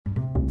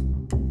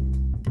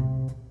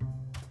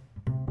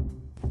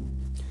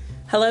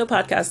Hello,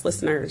 podcast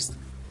listeners.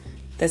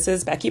 This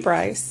is Becky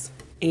Bryce,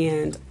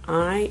 and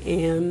I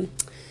am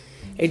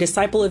a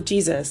disciple of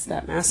Jesus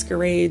that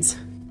masquerades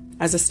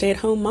as a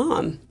stay-at-home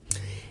mom.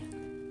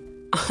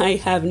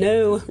 I have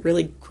no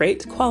really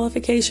great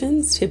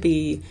qualifications to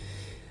be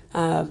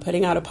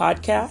putting out a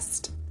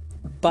podcast,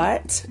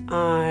 but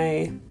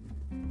I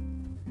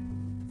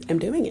am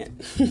doing it,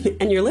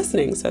 and you're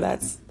listening, so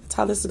that's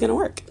how this is going to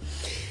work.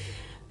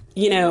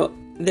 You know,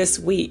 this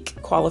week,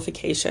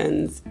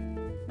 qualifications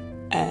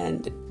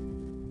and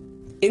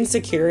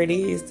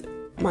insecurities,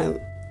 my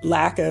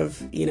lack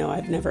of,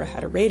 I've never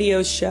had a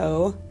radio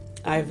show.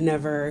 I've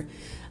never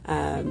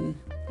been,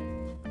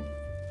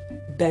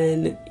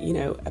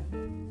 a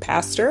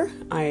pastor.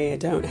 I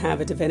don't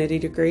have a divinity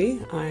degree.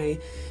 I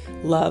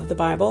love the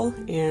Bible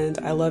and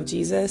I love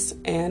Jesus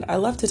and I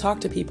love to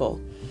talk to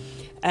people.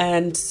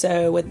 And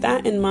so with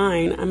that in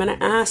mind, I'm going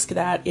to ask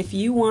that if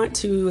you want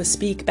to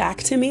speak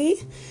back to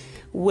me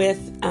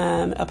with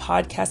a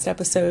podcast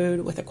episode,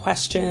 with a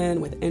question,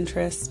 with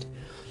interest,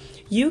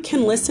 you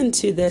can listen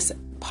to this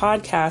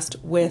podcast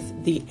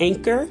with the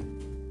Anchor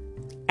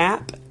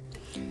app.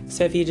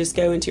 So if you just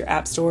go into your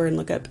app store and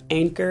look up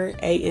Anchor,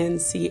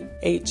 Anchor,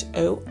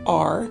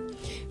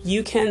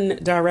 you can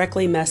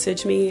directly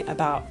message me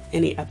about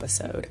any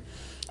episode.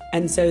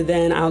 And so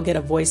then I'll get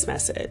a voice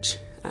message.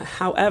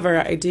 However,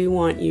 I do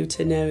want you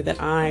to know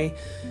that I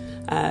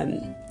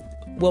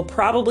will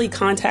probably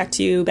contact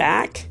you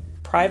back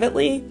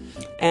privately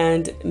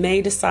and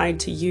may decide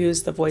to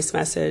use the voice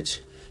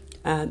message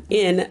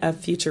in a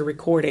future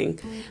recording.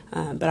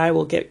 But I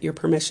will get your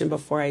permission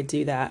before I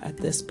do that. At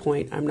this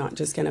point, I'm not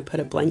just going to put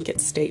a blanket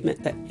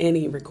statement that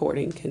any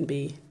recording can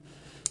be,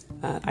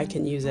 I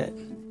can use it,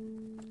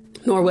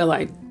 nor will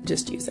I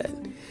just use it.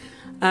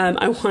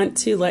 I want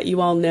to let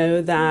you all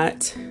know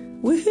that,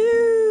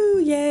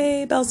 woohoo,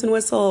 yay, bells and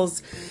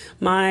whistles.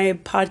 My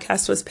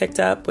podcast was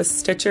picked up with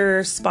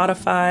Stitcher,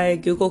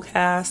 Spotify, Google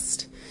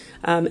Cast,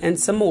 and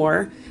some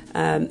more.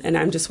 And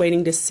I'm just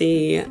waiting to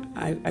see.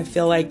 I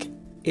feel like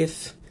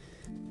if,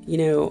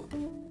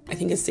 I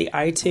think it's the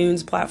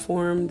iTunes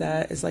platform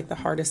that is like the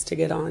hardest to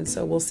get on.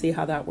 So we'll see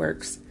how that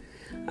works.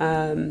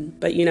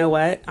 But you know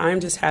what? I'm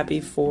just happy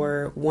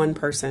for one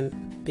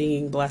person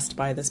being blessed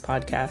by this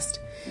podcast.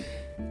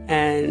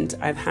 And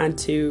I've had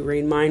to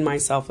remind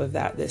myself of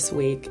that this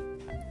week.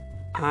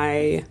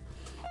 A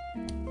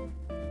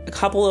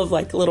couple of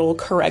like little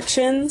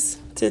corrections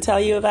to tell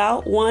you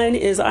about. One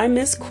is I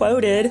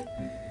misquoted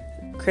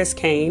Chris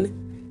Kane.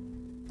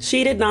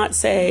 She did not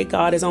say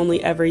God has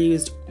only ever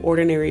used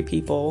ordinary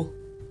people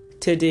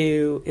to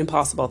do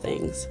impossible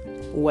things.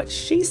 What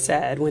she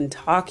said when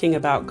talking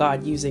about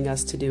God using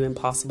us to do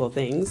impossible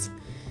things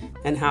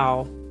and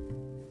how,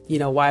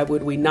 why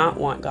would we not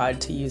want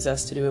God to use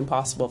us to do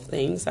impossible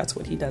things? That's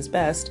what he does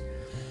best.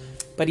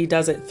 But he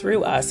does it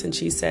through us. And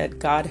she said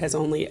God has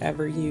only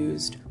ever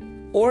used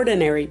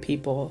ordinary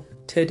people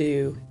to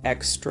do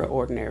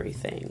extraordinary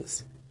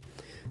things.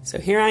 So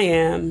here I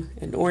am,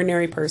 an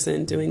ordinary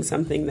person doing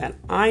something that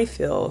I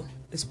feel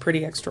is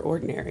pretty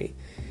extraordinary.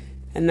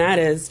 And that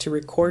is to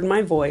record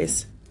my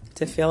voice,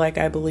 to feel like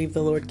I believe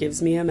the Lord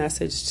gives me a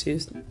message to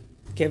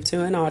give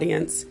to an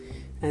audience.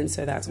 And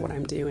so that's what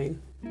I'm doing.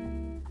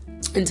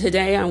 And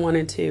today I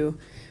wanted to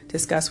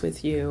discuss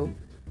with you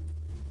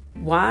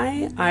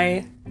why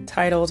I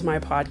titled my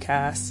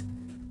podcast,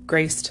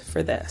 Graced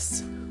for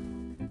This.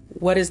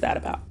 What is that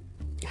about?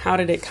 How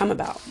did it come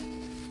about?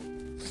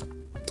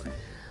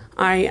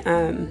 I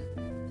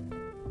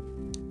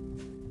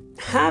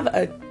have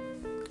a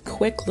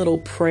quick little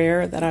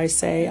prayer that I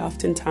say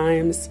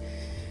oftentimes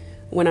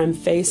when I'm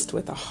faced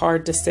with a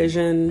hard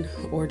decision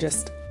or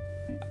just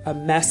a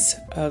mess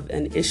of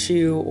an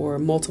issue or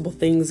multiple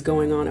things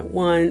going on at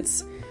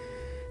once,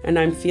 and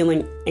I'm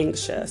feeling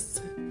anxious.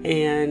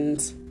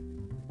 And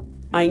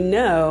I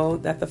know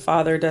that the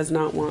Father does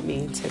not want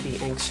me to be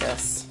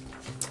anxious.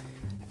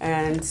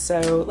 And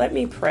so let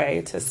me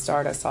pray to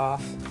start us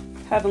off.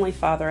 Heavenly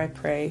Father, I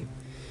pray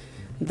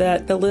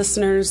that the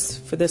listeners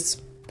for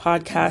this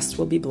podcast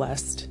will be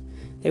blessed.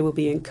 They will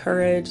be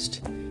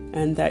encouraged,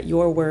 and that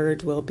your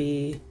word will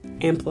be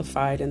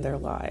amplified in their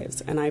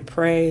lives. And I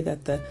pray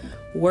that the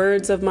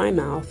words of my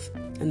mouth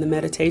and the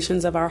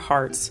meditations of our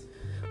hearts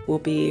will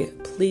be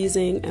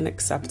pleasing and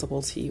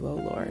acceptable to you, O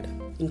Lord.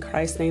 In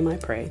Christ's name I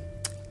pray.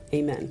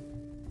 Amen.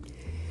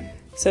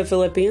 So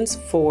Philippians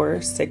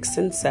 4, 6,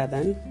 and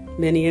 7.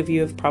 Many of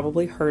you have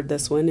probably heard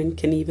this one and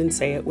can even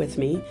say it with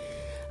me.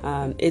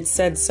 It's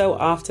said so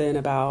often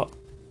about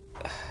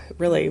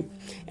really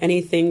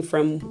anything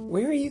from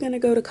where are you going to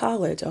go to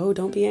college? Oh,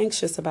 don't be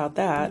anxious about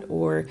that.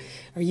 Or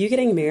are you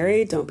getting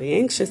married? Don't be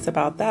anxious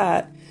about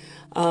that.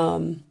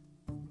 And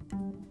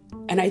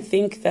I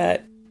think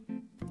that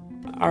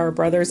our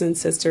brothers and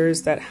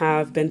sisters that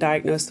have been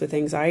diagnosed with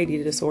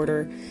anxiety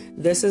disorder,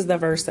 this is the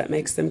verse that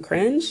makes them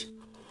cringe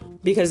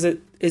because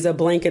it is a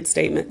blanket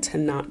statement to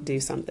not do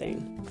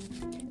something.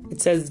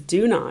 It says,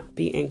 do not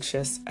be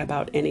anxious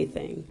about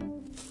anything,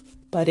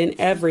 but in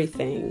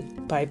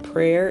everything, by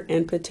prayer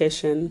and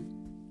petition,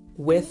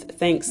 with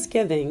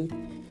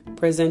thanksgiving,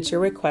 present your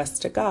requests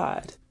to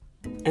God,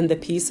 and the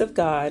peace of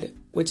God,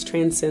 which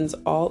transcends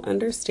all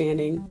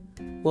understanding,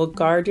 will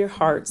guard your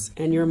hearts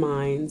and your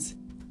minds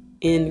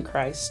in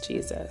Christ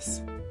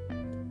Jesus.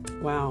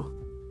 Wow.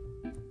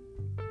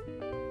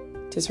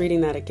 Just reading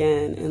that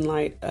again in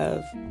light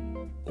of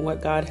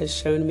what God has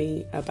shown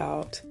me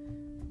about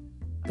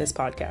this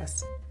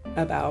podcast,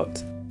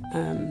 about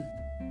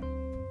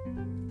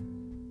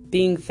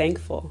being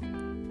thankful,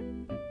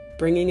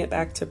 bringing it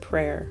back to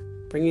prayer,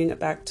 bringing it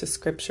back to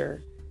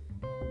scripture,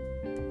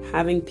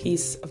 having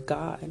peace of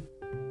God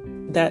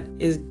that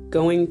is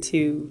going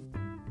to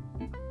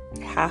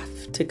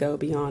have to go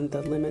beyond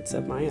the limits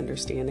of my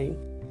understanding.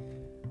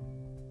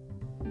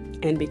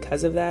 And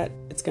because of that,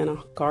 it's going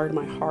to guard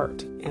my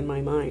heart and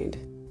my mind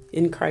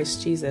in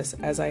Christ Jesus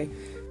as I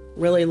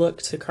really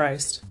look to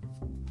Christ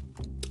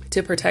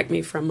to protect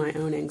me from my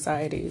own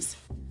anxieties.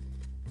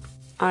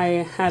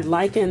 I had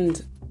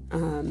likened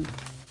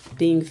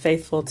being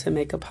faithful to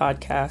make a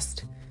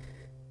podcast.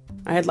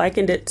 I had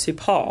likened it to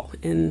Paul.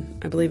 In,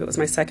 I believe it was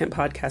my second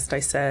podcast,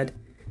 I said,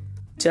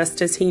 just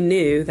as he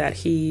knew that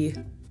he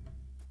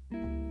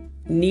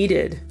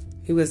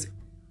was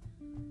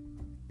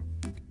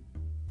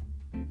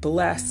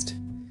blessed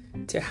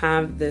to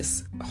have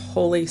this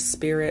Holy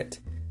Spirit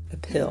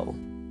appeal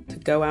to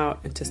go out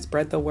and to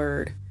spread the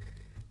word,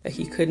 that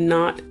he could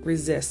not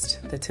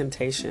resist the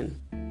temptation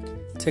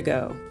to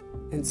go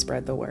and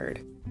spread the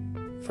word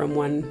from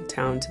one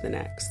town to the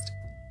next.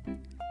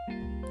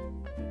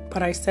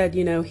 But I said,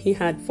 he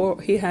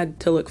had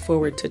to look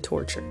forward to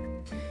torture.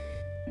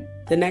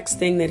 The next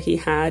thing that he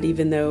had,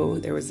 even though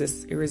there was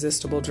this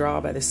irresistible draw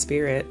by the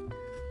Spirit,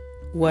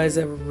 was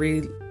a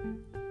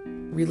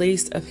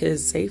release of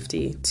his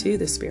safety to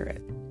the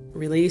Spirit,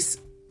 release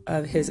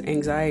of his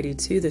anxiety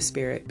to the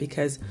Spirit,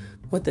 because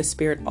what the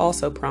Spirit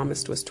also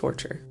promised was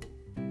torture.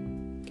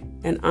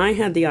 And I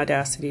had the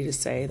audacity to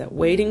say that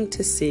waiting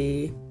to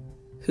see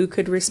who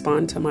could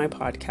respond to my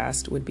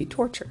podcast would be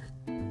torture.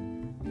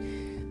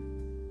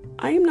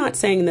 I am not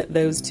saying that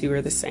those two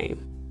are the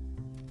same.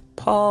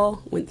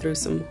 Paul went through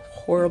some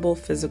horrible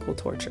physical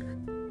torture.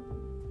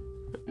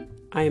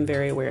 I am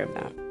very aware of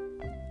that.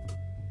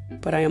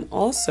 But I am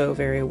also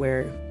very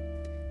aware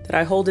that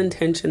I hold in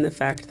tension the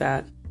fact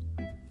that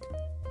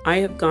I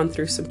have gone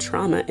through some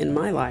trauma in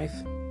my life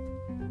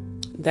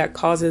that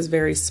causes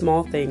very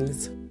small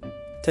things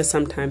to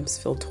sometimes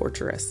feel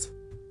torturous.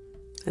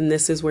 And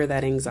this is where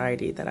that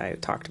anxiety that I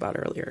talked about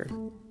earlier,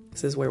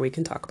 this is where we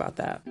can talk about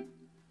that.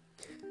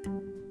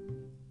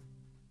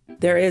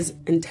 There is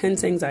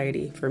intense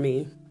anxiety for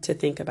me to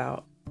think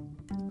about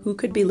who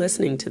could be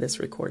listening to this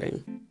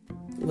recording.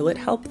 Will it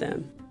help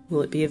them?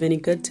 Will it be of any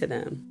good to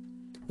them?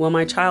 Will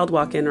my child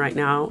walk in right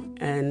now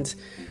and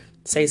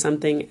say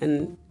something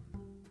and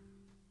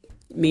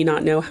me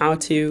not know how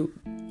to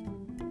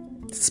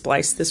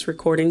splice this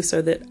recording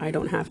so that I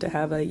don't have to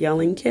have a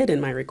yelling kid in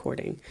my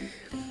recording?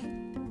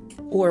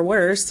 Or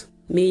worse,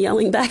 me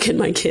yelling back at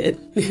my kid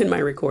in my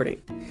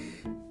recording.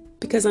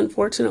 Because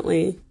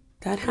unfortunately,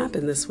 that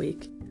happened this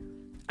week.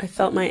 I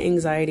felt my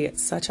anxiety at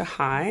such a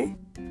high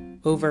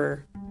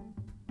over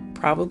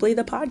probably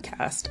the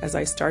podcast as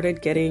I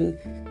started getting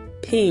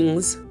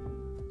pings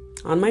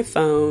on my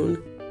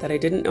phone that I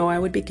didn't know I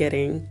would be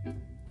getting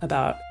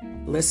about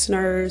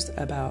listeners,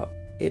 about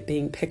it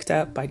being picked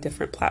up by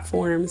different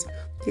platforms.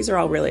 These are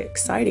all really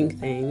exciting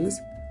things.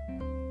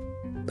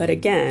 But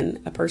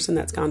again, a person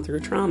that's gone through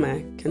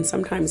trauma can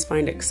sometimes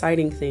find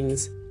exciting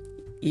things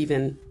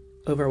even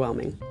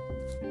overwhelming.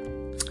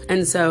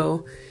 And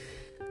so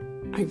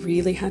I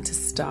really had to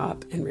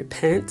stop and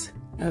repent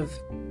of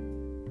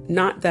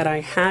not that I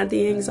had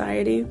the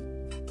anxiety,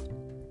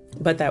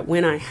 but that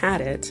when I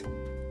had it,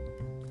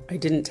 I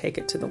didn't take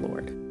it to the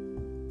Lord.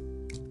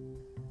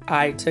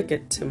 I took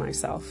it to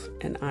myself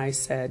and I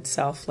said,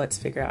 self, let's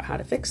figure out how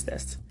to fix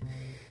this.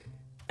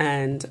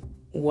 And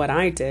what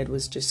I did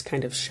was just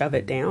kind of shove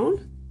it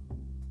down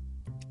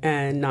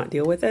and not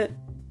deal with it.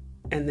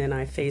 And then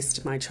I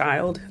faced my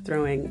child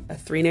throwing a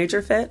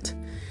three-nager fit,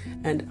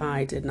 and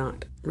I did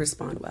not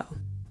respond well.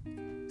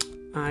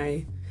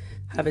 I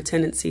have a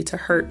tendency to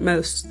hurt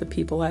most the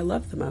people I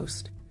love the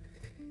most.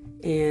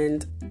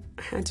 And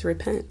I had to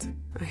repent.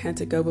 I had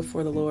to go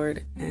before the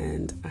Lord,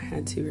 and I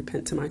had to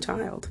repent to my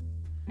child.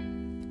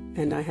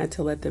 And I had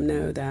to let them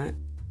know that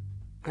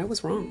I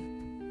was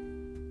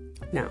wrong.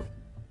 Now,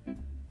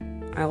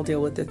 I'll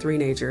deal with the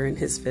three-nager and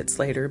his fits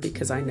later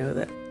because I know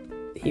that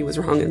he was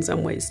wrong in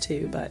some ways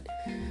too. But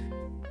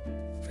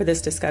for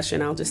this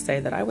discussion, I'll just say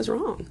that I was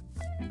wrong.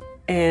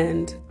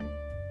 And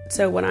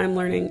so what I'm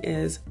learning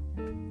is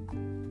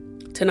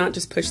to not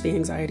just push the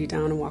anxiety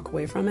down and walk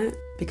away from it,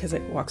 because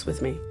it walks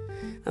with me,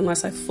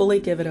 unless I fully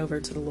give it over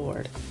to the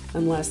Lord,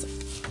 unless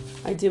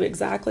I do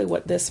exactly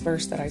what this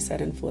verse that I said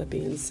in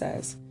Philippians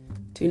says.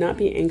 Do not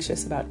be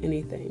anxious about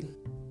anything,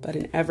 but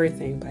in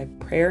everything by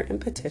prayer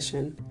and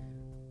petition,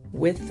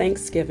 with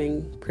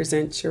thanksgiving,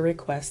 present your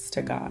requests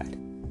to God.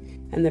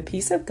 And the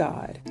peace of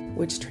God,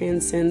 which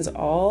transcends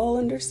all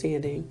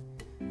understanding,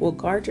 will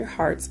guard your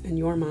hearts and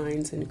your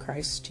minds in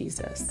Christ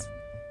Jesus.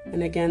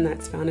 And again,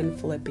 that's found in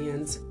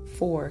Philippians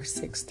 4,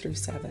 6 through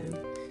 7.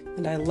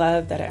 And I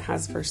love that it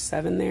has verse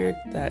 7 there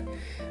that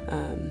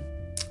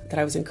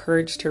I was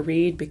encouraged to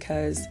read,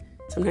 because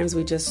sometimes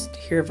we just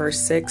hear verse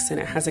 6 and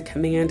it has a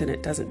command and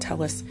it doesn't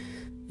tell us,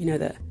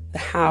 the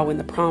how and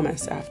the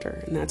promise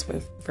after. And that's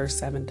what verse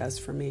 7 does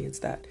for me. It's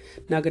that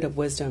nugget of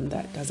wisdom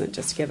that doesn't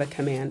just give a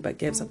command, but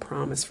gives a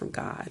promise from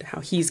God, how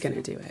he's going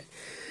to do it.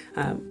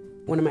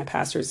 One of my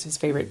pastors,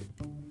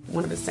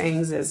 one of his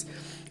sayings is,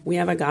 we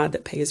have a God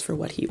that pays for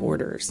what he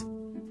orders.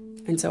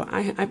 And so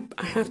I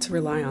have to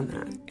rely on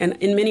that. And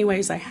in many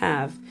ways I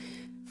have.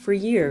 For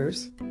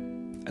years,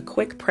 a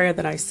quick prayer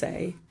that I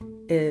say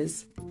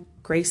is,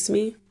 grace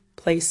me,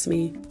 place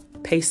me,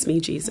 pace me,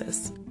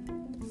 Jesus.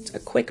 It's a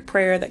quick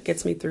prayer that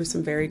gets me through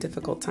some very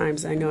difficult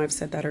times. I know I've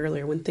said that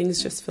earlier. When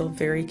things just feel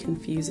very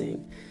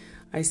confusing,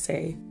 I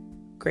say,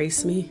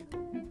 grace me,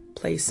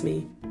 place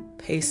me,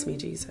 pace me,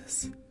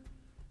 Jesus.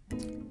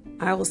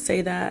 I will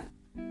say that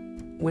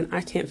when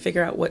I can't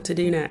figure out what to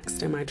do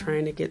next. Am I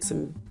trying to get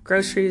some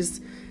groceries?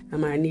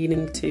 Am I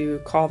needing to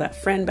call that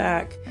friend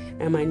back?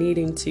 Am I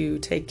needing to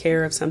take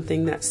care of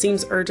something that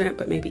seems urgent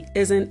but maybe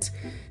isn't?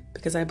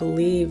 Because I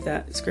believe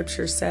that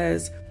Scripture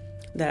says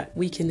that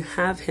we can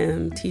have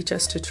him teach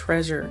us to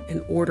treasure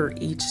and order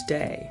each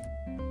day,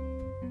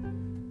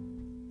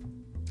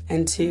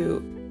 and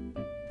to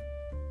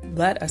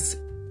let us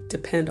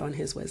depend on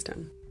his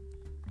wisdom.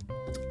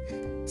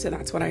 So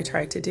that's what I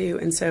try to do.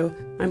 And so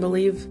I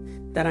believe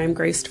that I'm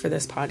graced for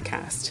this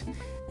podcast.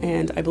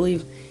 And I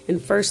believe in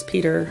 1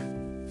 Peter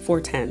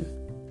 4:10,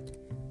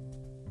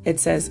 it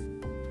says,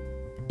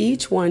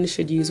 each one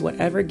should use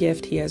whatever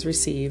gift he has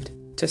received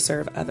to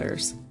serve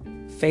others,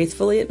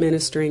 faithfully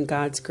administering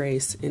God's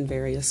grace in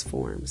various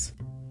forms.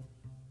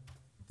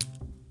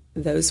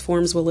 Those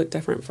forms will look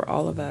different for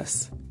all of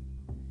us.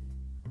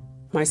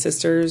 My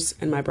sisters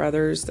and my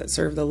brothers that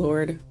serve the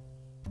Lord,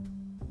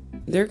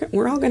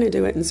 we're all going to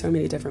do it in so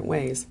many different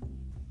ways.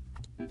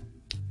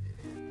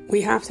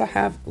 We have to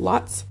have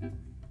lots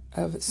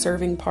of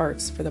serving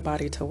parts for the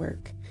body to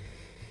work.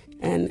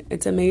 And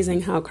it's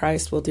amazing how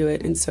Christ will do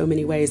it in so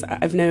many ways.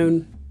 I've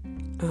known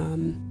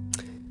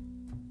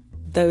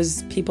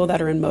those people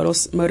that are in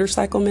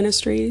motorcycle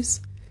ministries.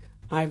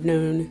 I've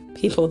known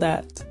people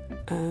that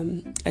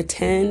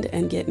attend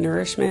and get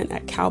nourishment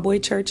at cowboy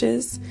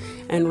churches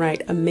and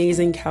write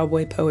amazing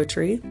cowboy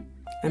poetry.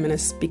 I'm going to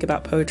speak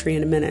about poetry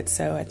in a minute,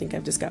 so I think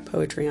I've just got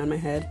poetry on my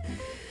head.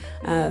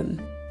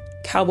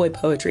 Cowboy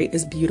poetry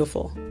is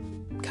beautiful.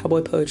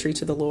 Cowboy poetry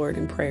to the Lord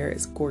in prayer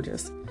is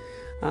gorgeous.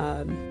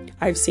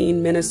 I've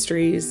seen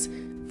ministries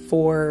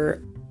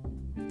for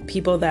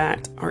people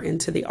that are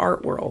into the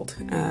art world.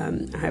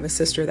 I have a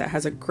sister that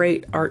has a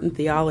great art and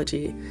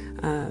theology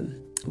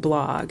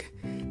blog,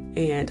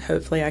 and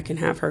hopefully I can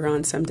have her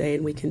on someday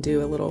and we can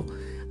do a little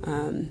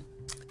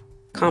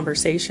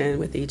conversation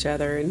with each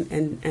other,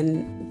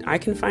 and I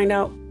can find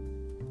out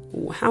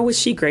how was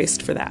she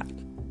graced for that.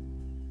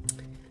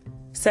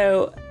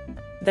 So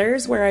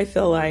there's where I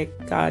feel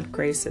like God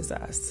graces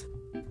us.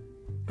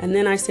 And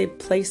then I say,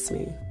 place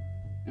me.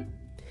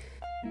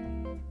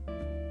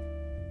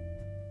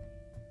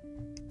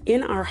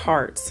 In our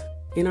hearts,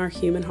 in our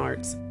human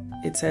hearts,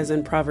 it says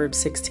in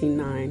Proverbs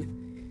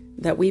 16:9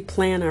 that we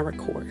plan our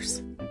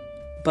course,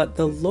 but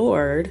the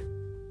Lord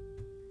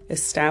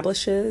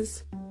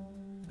establishes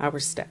our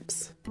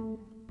steps.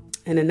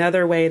 And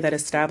another way that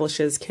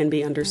establishes can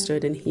be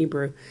understood in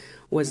Hebrew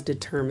was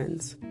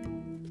determines.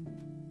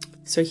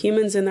 So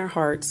humans in their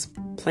hearts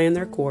plan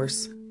their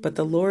course, but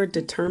the Lord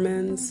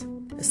determines,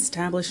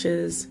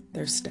 establishes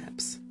their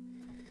steps.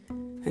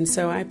 And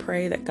so I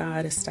pray that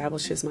God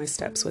establishes my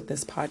steps with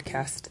this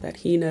podcast, that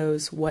he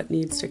knows what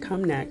needs to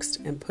come next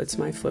and puts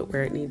my foot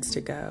where it needs to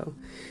go,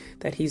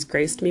 that he's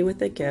graced me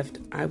with a gift.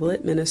 I will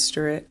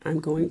administer it. I'm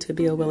going to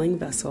be a willing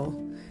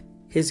vessel.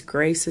 His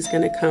grace is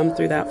going to come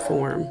through that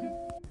form.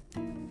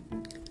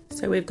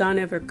 So we've gone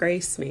over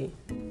grace me,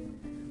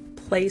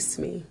 place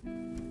me.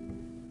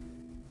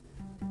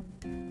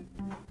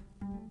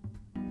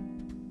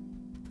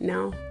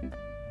 Now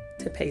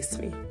to pace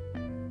me.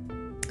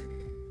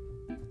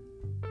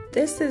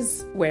 This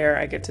is where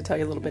I get to tell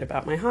you a little bit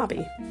about my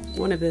hobby.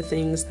 One of the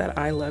things that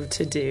I love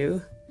to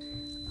do,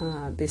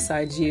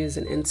 besides use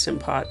an Instant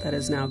Pot that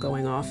is now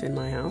going off in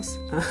my house,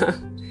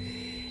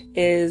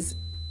 is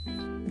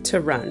to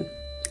run.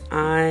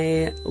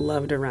 I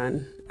love to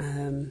run.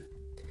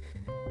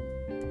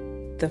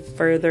 The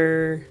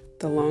further,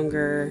 the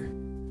longer,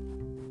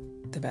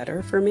 the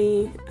better for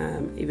me,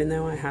 even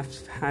though I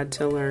have had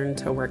to learn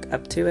to work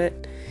up to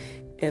it.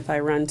 If I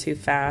run too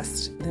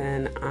fast,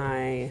 then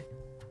I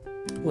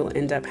will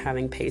end up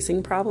having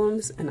pacing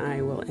problems and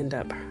I will end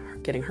up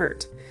getting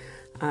hurt.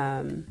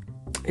 And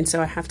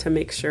so I have to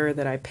make sure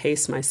that I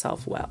pace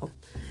myself well.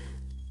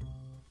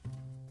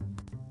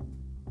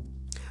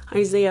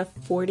 Isaiah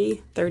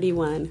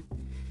 40:31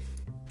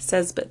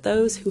 says, "But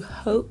those who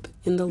hope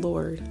in the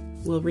Lord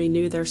will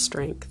renew their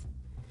strength.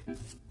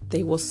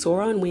 They will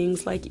soar on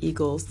wings like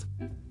eagles.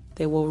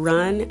 They will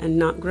run and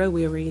not grow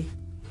weary.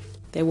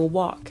 They will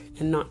walk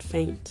and not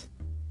faint."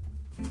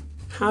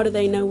 How do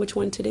they know which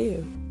one to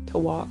do, to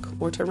walk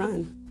or to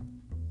run?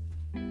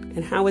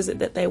 And how is it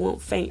that they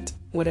won't faint,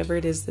 whatever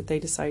it is that they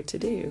decide to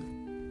do?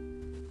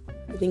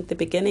 I think the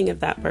beginning of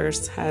that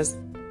verse has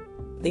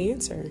the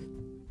answer.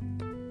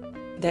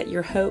 That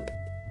your hope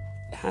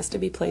has to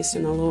be placed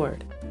in the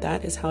Lord.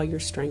 That is how your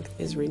strength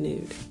is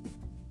renewed.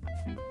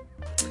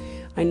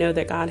 I know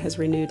that God has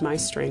renewed my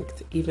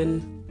strength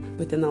even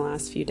within the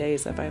last few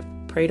days that I've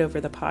prayed over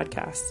the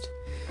podcast.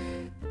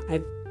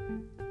 I've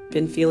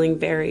been feeling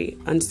very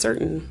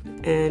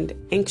uncertain and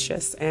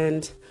anxious,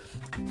 and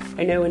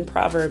I know in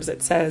Proverbs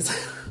it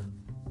says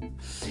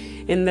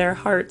in their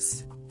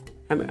hearts,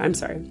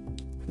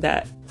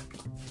 that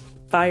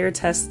fire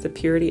tests the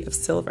purity of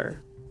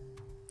silver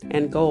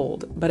and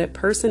gold, but a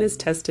person is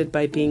tested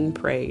by being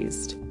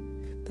praised.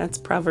 That's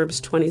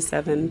Proverbs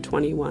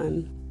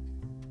 27:21,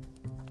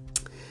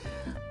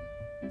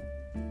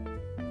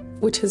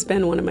 which has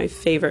been one of my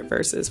favorite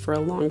verses for a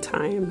long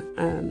time.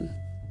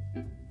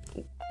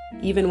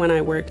 Even when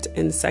I worked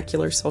in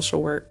secular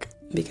social work,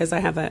 because I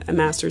have a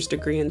master's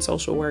degree in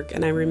social work,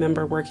 and I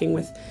remember working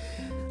with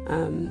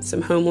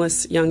some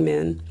homeless young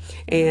men,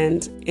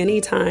 and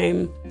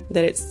anytime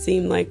that it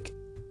seemed like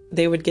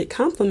they would get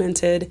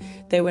complimented,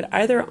 they would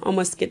either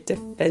almost get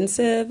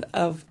defensive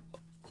of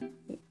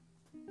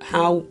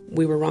how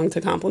we were wrong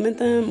to compliment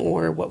them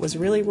or what was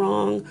really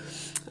wrong.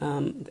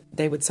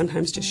 They would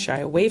sometimes just shy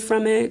away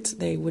from it.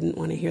 They wouldn't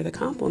want to hear the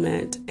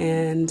compliment.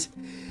 And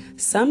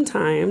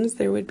sometimes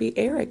there would be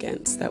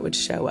arrogance that would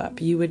show up.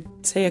 You would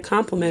say a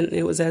compliment and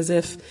it was as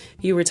if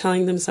you were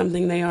telling them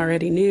something they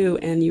already knew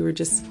and you were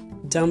just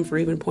dumb for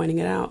even pointing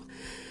it out.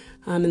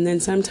 And then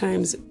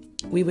sometimes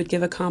we would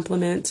give a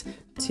compliment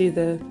to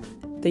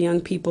the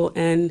young people,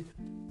 and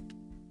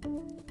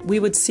we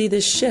would see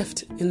this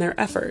shift in their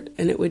effort,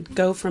 and it would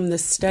go from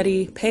this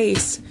steady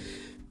pace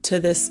to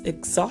this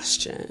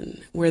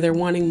exhaustion where they're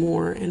wanting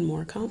more and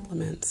more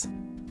compliments.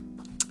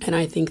 And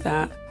I think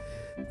that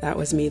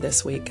was me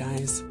this week,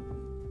 guys.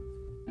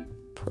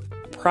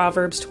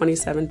 Proverbs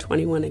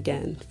 27:21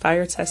 again.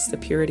 Fire tests the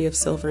purity of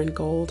silver and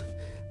gold,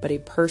 but a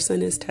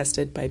person is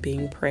tested by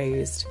being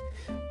praised.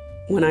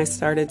 When I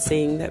started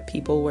seeing that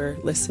people were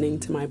listening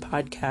to my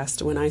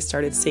podcast, when I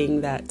started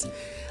seeing that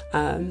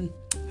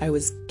I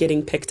was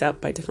getting picked up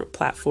by different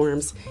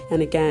platforms,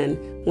 and again,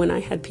 when I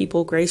had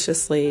people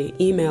graciously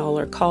email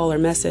or call or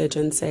message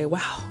and say,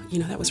 wow,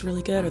 that was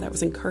really good, or that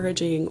was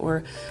encouraging,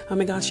 or, oh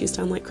my gosh, you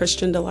sound like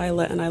Christian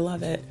Delilah and I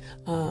love it.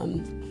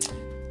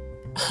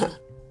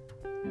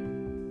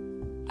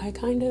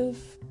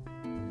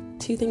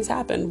 Two things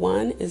happened.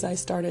 One is I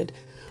started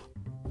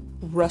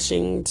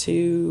rushing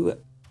to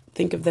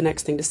think of the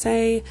next thing to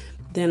say.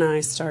 Then I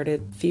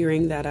started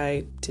fearing that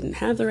I didn't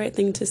have the right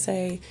thing to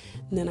say.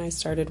 And then I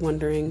started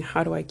wondering,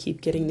 how do I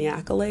keep getting the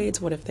accolades?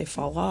 What if they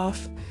fall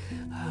off?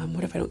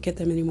 What if I don't get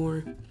them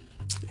anymore?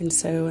 And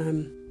so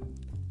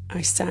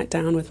I sat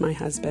down with my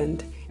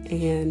husband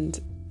and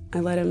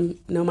I let him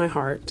know my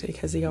heart,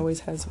 because he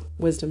always has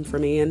wisdom for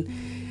me. And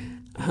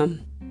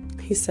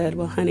he said,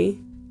 well, honey,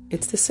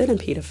 it's the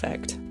centipede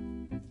effect.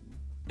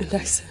 And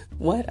I said,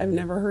 what? I've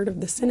never heard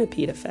of the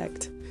centipede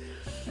effect.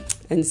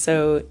 And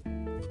so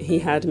he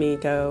had me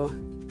go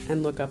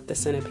and look up the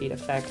centipede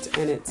effect,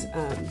 and it's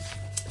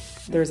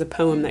there's a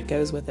poem that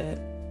goes with it.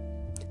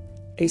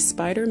 A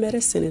spider met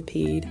a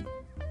centipede,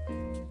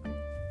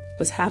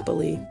 was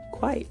happily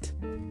quite,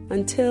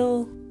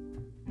 until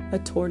a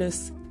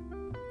tortoise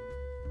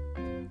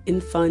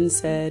in fun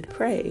said,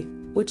 pray,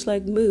 which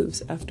leg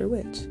moves after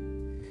which?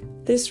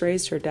 This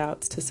raised her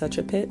doubts to such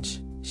a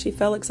pitch, she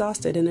fell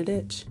exhausted in a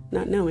ditch,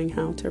 not knowing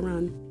how to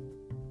run.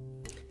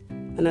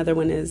 Another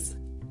one is,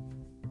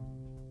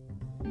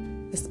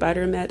 a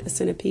spider met a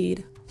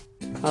centipede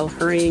while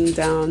hurrying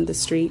down the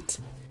street.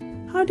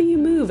 How do you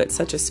move at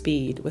such a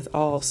speed with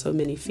all so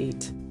many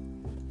feet?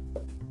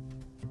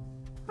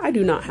 I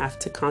do not have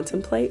to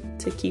contemplate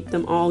to keep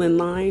them all in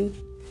line,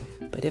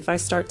 but if I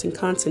start to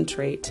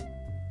concentrate,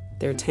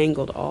 they're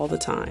tangled all the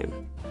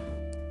time.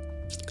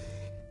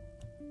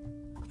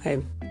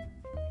 I'm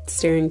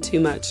staring too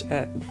much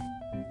at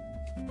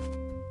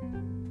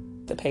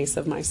the pace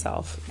of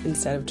myself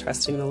instead of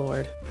trusting the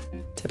Lord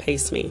to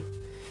pace me,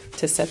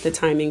 to set the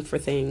timing for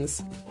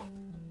things,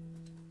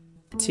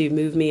 to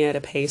move me at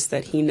a pace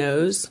that He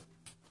knows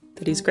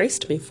that He's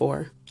graced me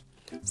for.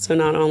 So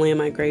not only am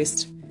I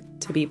graced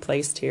to be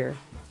placed here,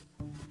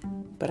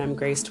 but I'm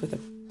graced with a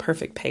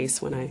perfect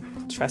pace when I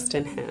trust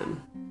in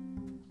Him.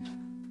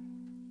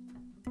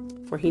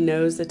 For He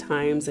knows the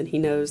times and He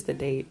knows the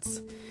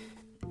dates,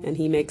 and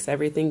He makes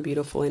everything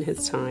beautiful in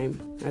His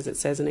time, as it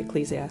says in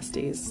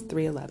Ecclesiastes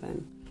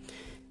 3:11.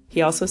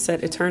 He also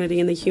set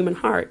eternity in the human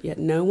heart, yet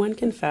no one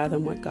can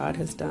fathom what God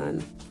has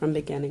done from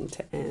beginning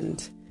to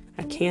end.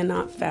 I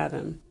cannot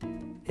fathom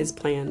His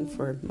plan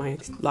for my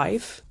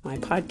life, my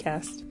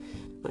podcast,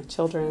 my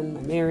children,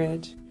 my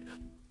marriage,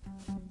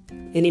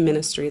 any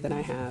ministry that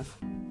I have.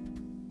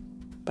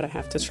 But I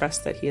have to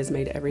trust that He has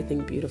made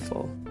everything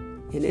beautiful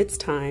in its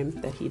time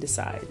that He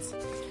decides.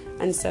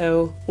 And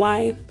so,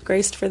 why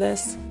graced for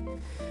this?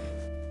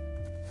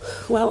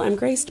 Well, I'm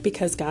graced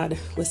because God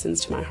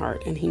listens to my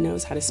heart, and He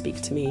knows how to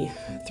speak to me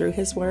through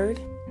His Word.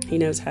 He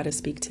knows how to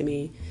speak to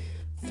me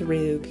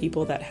through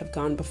people that have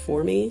gone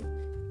before me,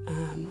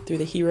 through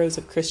the heroes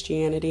of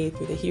Christianity,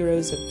 through the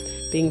heroes of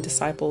being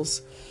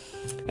disciples.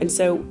 And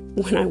so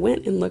when I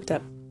went and looked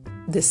up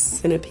this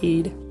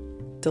centipede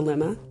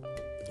dilemma,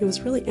 it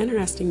was really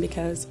interesting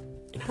because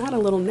it had a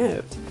little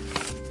note.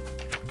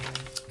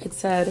 It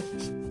said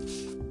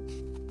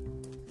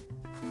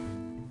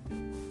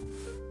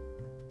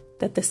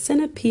that the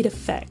centipede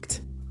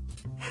effect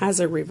has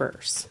a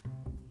reverse.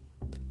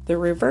 The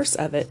reverse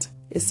of it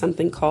is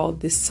something called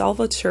the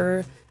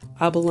Salvator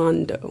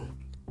Ambulando,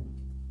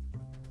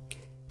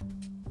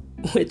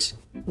 which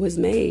was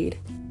made,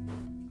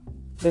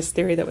 this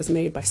theory that was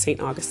made by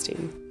St.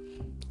 Augustine.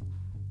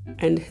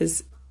 And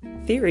his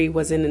theory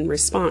was in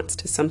response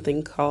to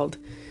something called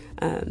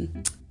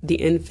the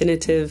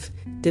infinitive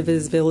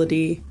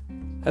divisibility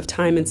of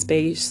time and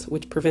space,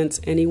 which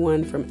prevents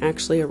anyone from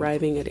actually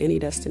arriving at any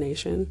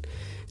destination.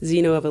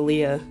 Zeno of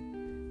Elea,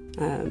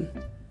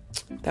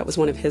 that was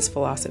one of his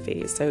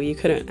philosophies. So you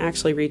couldn't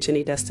actually reach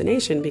any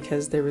destination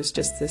because there was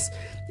just this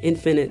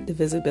infinite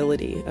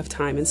divisibility of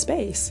time and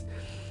space.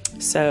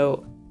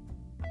 So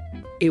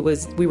we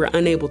were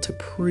unable to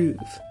prove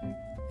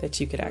that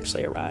you could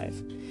actually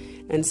arrive.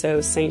 And so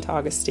St.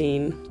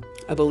 Augustine,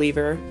 a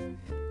believer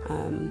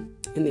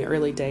in the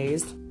early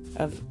days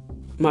of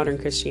modern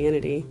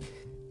Christianity,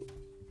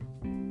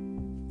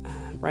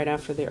 right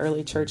after the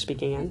early church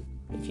began.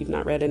 If you've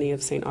not read any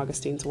of St.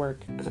 Augustine's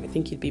work, I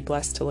think you'd be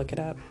blessed to look it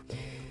up.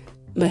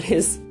 But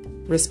his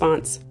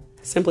response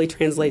simply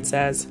translates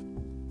as,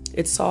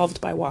 it's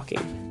solved by walking.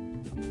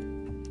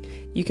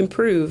 You can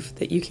prove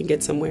that you can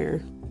get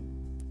somewhere,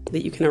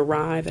 that you can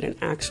arrive at an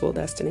actual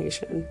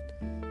destination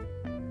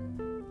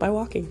by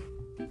walking.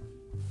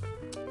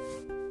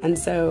 And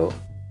so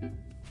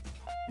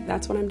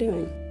that's what I'm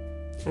doing.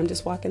 I'm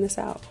just walking this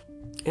out,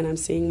 and I'm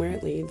seeing where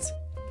it leads.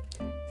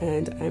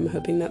 And I'm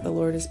hoping that the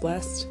Lord is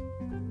blessed,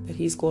 that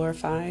He's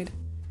glorified,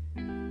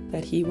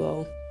 that He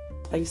will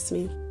place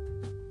me,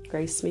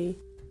 grace me,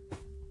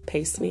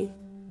 pace me,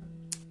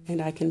 and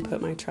I can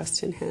put my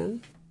trust in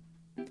Him.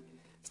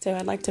 So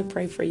I'd like to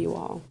pray for you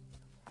all.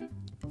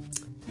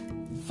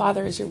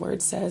 Father, as your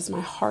word says, my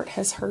heart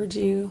has heard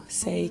you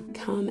say,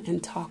 come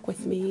and talk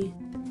with me.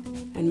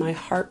 And my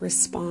heart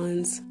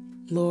responds,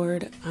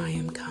 Lord, I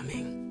am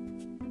coming.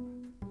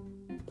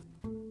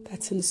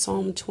 That's in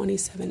Psalm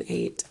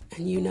 27:8.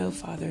 And you know,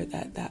 Father,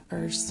 that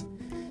verse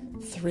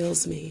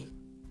thrills me.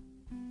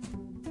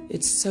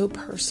 It's so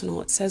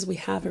personal. It says we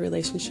have a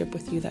relationship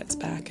with you that's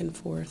back and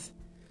forth.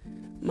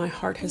 My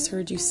heart has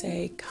heard you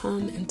say,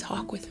 come and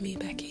talk with me,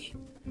 Becky.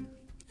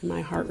 And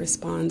my heart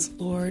responds,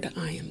 Lord,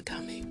 I am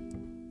coming.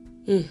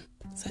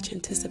 Such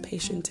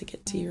anticipation to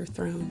get to your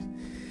throne.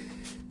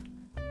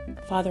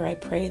 Father, I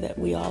pray that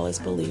we all as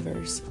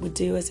believers would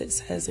do as it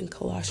says in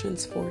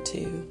Colossians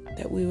 4:2,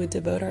 that we would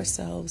devote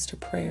ourselves to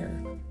prayer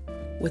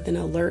with an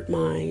alert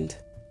mind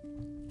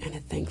and a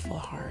thankful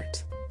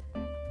heart,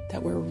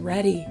 that we're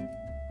ready,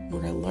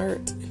 we're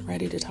alert and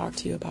ready to talk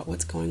to you about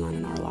what's going on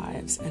in our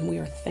lives, and we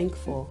are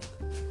thankful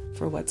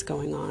for what's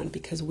going on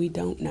because we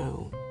don't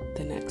know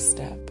the next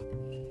step.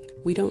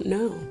 We don't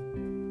know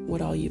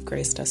what all you've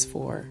graced us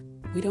for.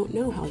 We don't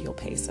know how you'll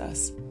pace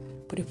us,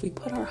 but if we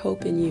put our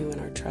hope in you and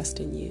our trust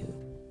in you,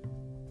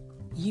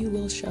 you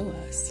will show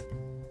us.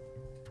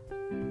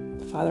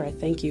 Father, I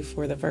thank you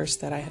for the verse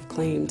that I have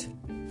claimed,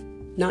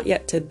 not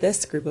yet to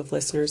this group of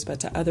listeners, but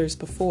to others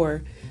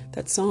before,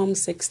 that Psalm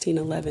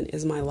 16:11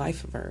 is my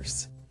life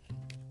verse.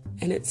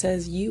 And it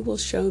says, you will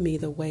show me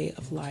the way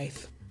of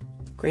life,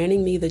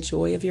 granting me the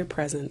joy of your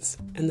presence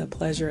and the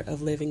pleasure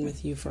of living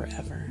with you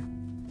forever.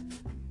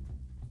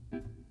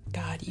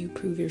 God, you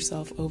prove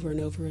yourself over and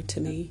over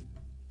to me.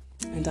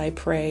 And I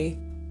pray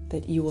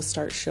that you will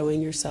start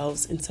showing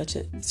yourself in such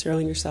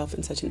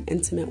an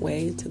intimate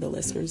way to the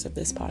listeners of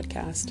this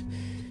podcast.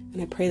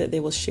 And I pray that they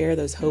will share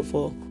those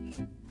hopeful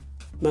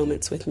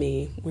moments with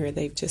me where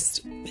they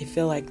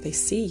feel like they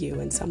see you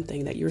in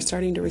something, that you're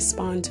starting to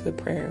respond to a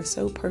prayer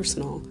so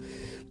personal,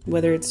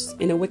 whether it's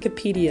in a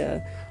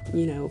Wikipedia,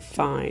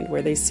 find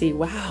where they see,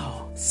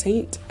 wow, a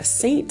saint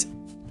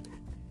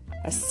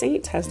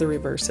has the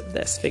reverse of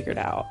this figured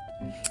out.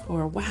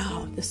 Or,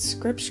 wow, this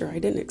scripture I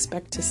didn't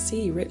expect to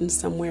see written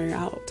somewhere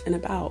out and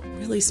about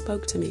really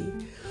spoke to me.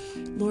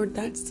 Lord,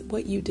 that's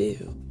what you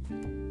do.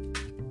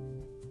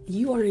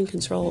 You are in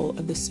control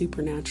of the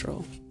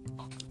supernatural,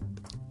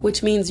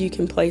 which means you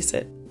can place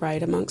it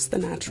right amongst the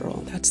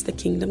natural. That's the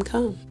kingdom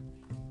come.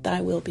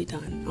 Thy will be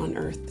done on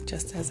earth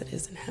just as it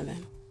is in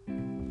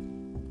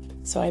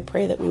heaven. So I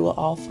pray that we will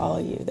all follow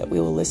you, that we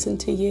will listen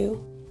to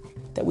you,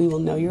 that we will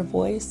know your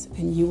voice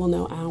and you will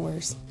know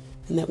ours,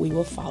 and that we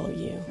will follow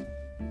you.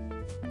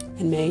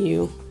 And may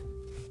you,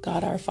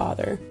 God our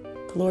Father,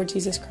 the Lord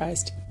Jesus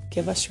Christ,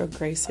 give us your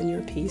grace and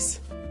your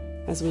peace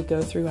as we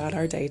go throughout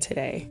our day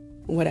today,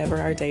 whatever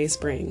our days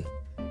bring.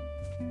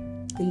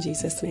 In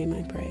Jesus' name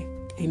I pray.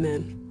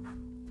 Amen.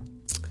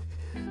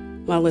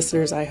 Well,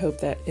 listeners, I hope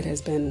that it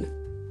has been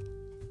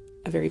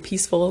a very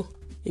peaceful,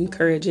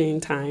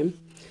 encouraging time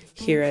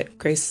here at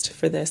Graced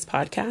for This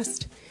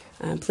podcast.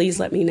 Please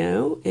let me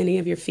know any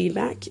of your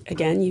feedback.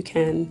 Again, you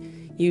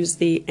can use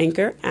the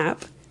Anchor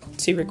app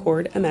to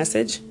record a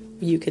message.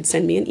 You could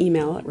send me an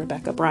email at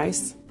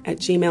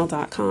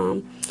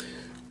RebeccaBryce@gmail.com.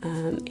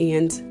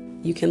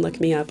 And you can look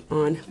me up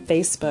on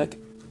Facebook.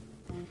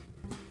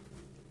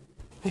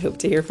 I hope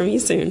to hear from you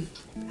soon.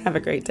 Have a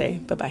great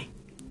day. Bye-bye.